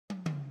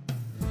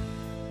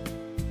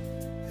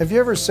Have you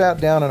ever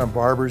sat down in a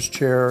barber's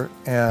chair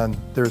and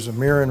there's a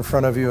mirror in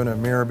front of you and a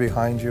mirror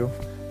behind you,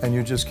 and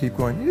you just keep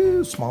going,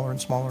 ew, smaller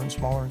and smaller and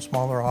smaller and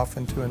smaller off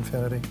into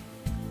infinity?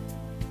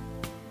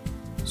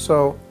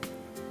 So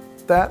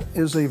that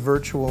is a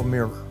virtual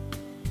mirror.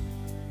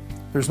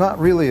 There's not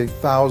really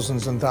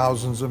thousands and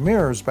thousands of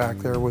mirrors back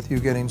there with you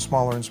getting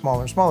smaller and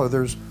smaller and smaller.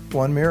 There's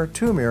one mirror,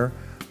 two mirror,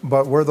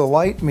 but where the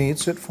light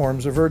meets, it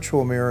forms a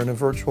virtual mirror and a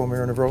virtual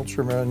mirror and a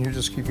virtual mirror, and you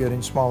just keep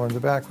getting smaller in the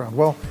background.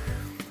 Well,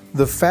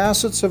 the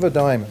facets of a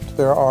diamond,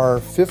 there are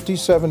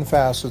 57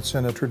 facets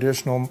in a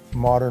traditional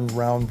modern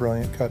round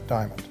brilliant cut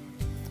diamond.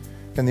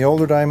 In the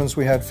older diamonds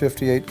we had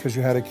 58 because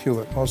you had a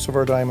culet. Most of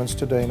our diamonds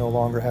today no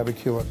longer have a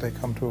culet, they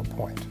come to a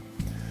point.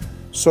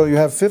 So you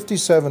have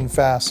 57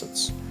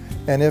 facets,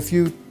 and if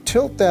you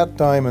tilt that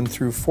diamond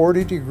through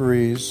 40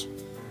 degrees,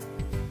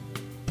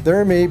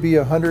 there may be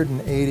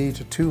 180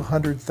 to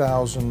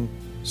 200,000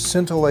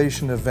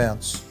 scintillation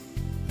events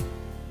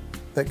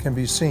that can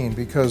be seen,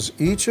 because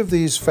each of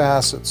these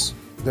facets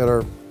that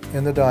are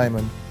in the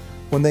diamond,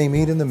 when they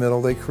meet in the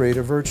middle, they create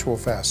a virtual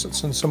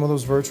facets. And some of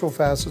those virtual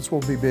facets will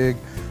be big,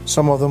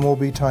 some of them will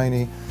be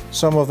tiny,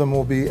 some of them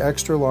will be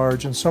extra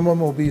large, and some of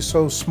them will be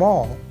so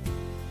small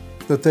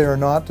that they are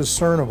not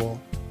discernible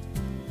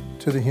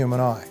to the human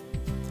eye.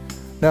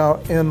 Now,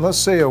 in let's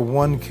say a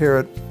 1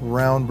 carat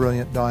round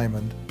brilliant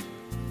diamond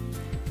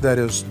that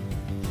is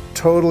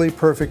totally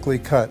perfectly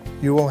cut,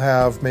 you will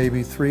have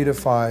maybe 3 to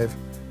 5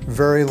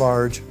 very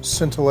large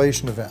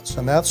scintillation events.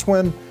 And that's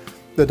when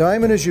the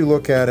diamond, as you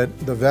look at it,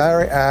 the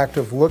very act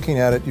of looking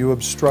at it, you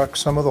obstruct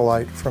some of the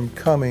light from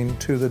coming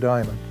to the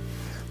diamond.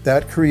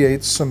 That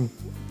creates some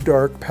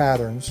dark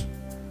patterns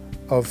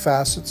of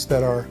facets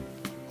that are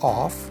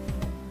off,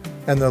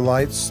 and the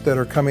lights that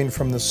are coming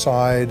from the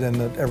side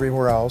and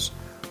everywhere else,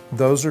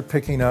 those are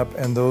picking up,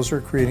 and those are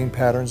creating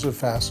patterns of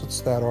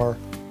facets that are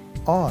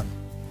on.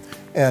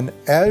 And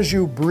as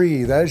you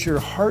breathe, as your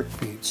heart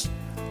beats,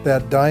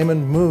 that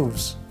diamond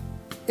moves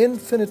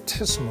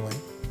infinitesimally,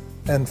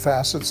 and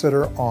facets that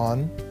are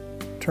on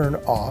turn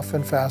off,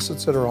 and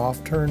facets that are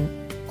off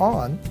turn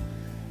on.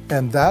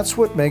 And that's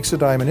what makes a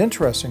diamond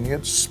interesting.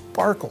 It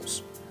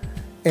sparkles.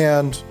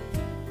 And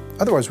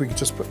otherwise we could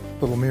just put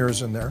little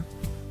mirrors in there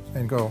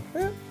and go,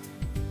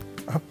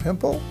 a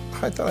pimple?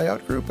 I thought I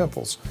outgrew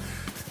pimples.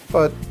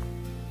 But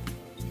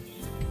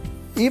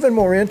even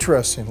more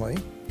interestingly,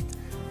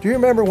 do you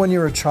remember when you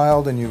were a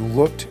child and you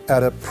looked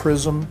at a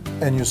prism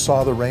and you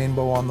saw the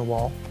rainbow on the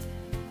wall?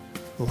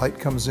 The light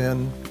comes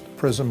in, the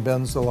prism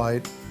bends the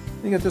light,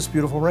 and you get this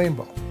beautiful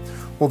rainbow.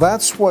 Well,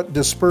 that's what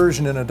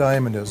dispersion in a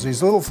diamond is.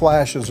 These little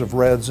flashes of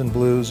reds and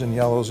blues and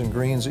yellows and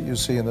greens that you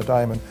see in the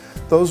diamond,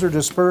 those are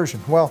dispersion.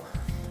 Well,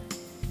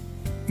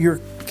 you're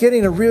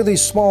getting a really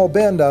small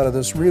bend out of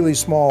this really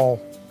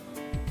small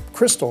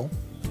crystal.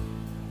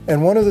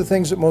 And one of the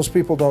things that most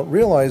people don't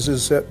realize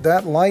is that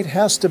that light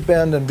has to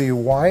bend and be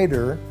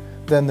wider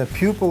than the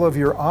pupil of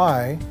your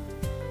eye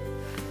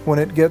when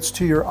it gets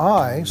to your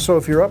eye. So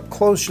if you're up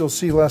close, you'll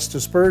see less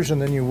dispersion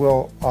than you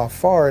will off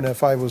far. And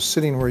if I was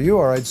sitting where you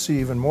are, I'd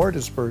see even more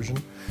dispersion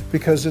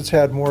because it's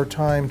had more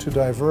time to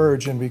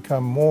diverge and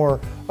become more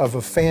of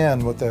a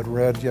fan with that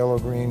red, yellow,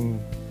 green,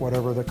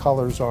 whatever the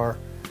colors are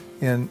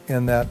in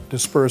that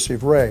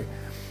dispersive ray.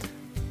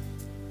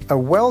 A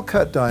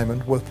well-cut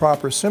diamond with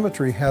proper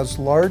symmetry has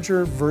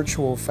larger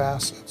virtual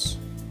facets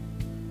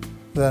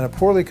than a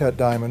poorly cut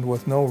diamond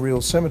with no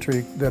real symmetry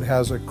that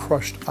has a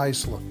crushed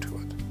ice look to it.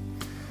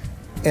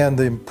 And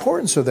the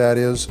importance of that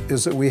is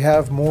that we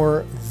have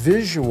more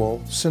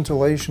visual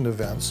scintillation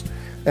events,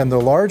 and the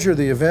larger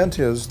the event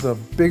is, the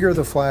bigger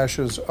the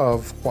flashes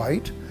of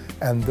white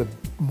and the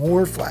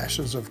more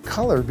flashes of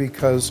color,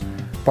 because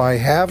by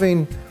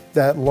having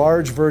that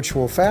large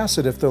virtual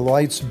facet, if the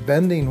light's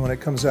bending when it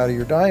comes out of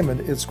your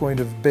diamond, it's going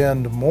to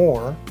bend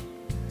more,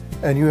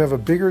 and you have a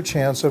bigger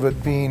chance of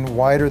it being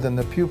wider than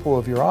the pupil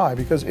of your eye,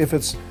 because if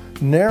it's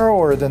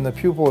narrower than the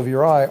pupil of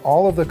your eye,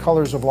 all of the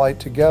colors of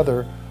light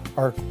together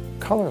are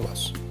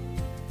colorless.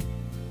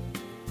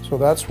 So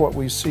that's what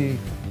we see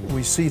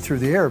through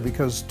the air,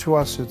 because to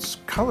us it's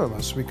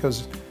colorless,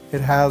 because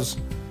it has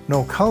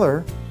no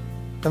color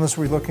unless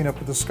we're looking up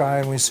at the sky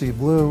and we see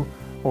blue,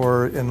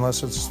 or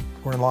unless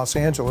we're in Los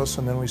Angeles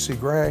and then we see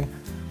gray,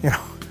 you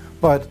know.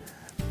 But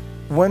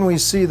when we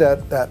see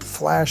that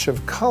flash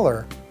of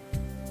color,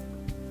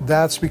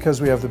 that's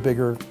because we have the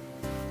bigger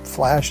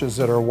flashes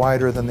that are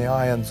wider than the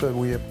eye, and so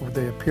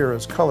they appear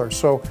as color.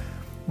 So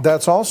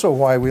that's also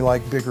why we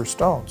like bigger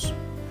stones.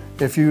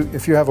 If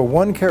you have a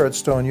 1 carat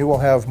stone, you will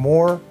have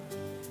more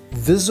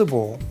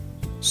visible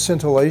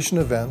scintillation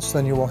events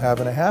than you will have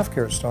in a 1/2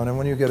 carat stone. And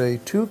when you get a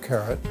 2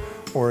 carat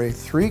or a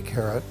 3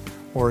 carat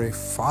or a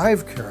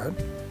 5 carat,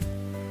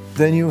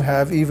 then you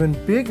have even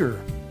bigger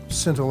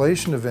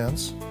scintillation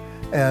events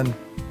and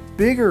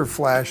bigger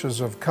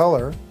flashes of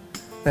color,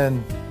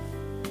 and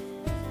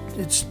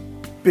it's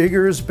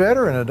bigger is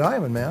better in a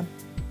diamond, man.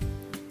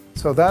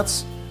 So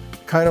that's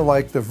kind of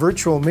like the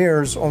virtual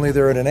mirrors, only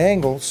they're at an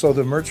angle, so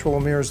the virtual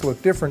mirrors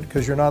look different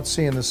because you're not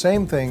seeing the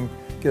same thing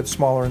get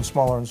smaller and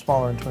smaller and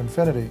smaller into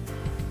infinity,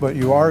 but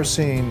you are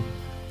seeing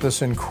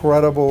this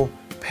incredible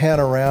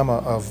panorama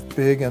of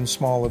big and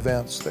small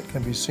events that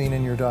can be seen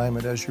in your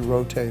diamond as you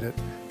rotate it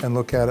and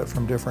look at it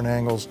from different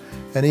angles.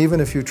 And even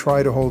if you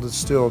try to hold it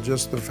still,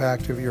 just the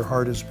fact of your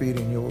heart is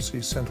beating, you will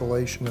see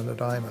scintillation in the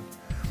diamond.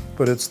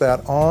 But it's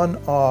that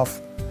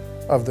on-off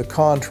of the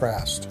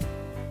contrast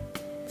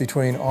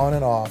between on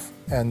and off,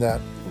 and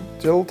that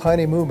little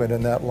tiny movement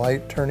and that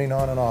light turning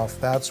on and off,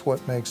 that's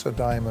what makes a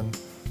diamond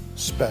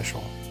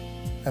special.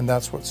 And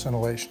that's what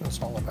scintillation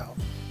is all about.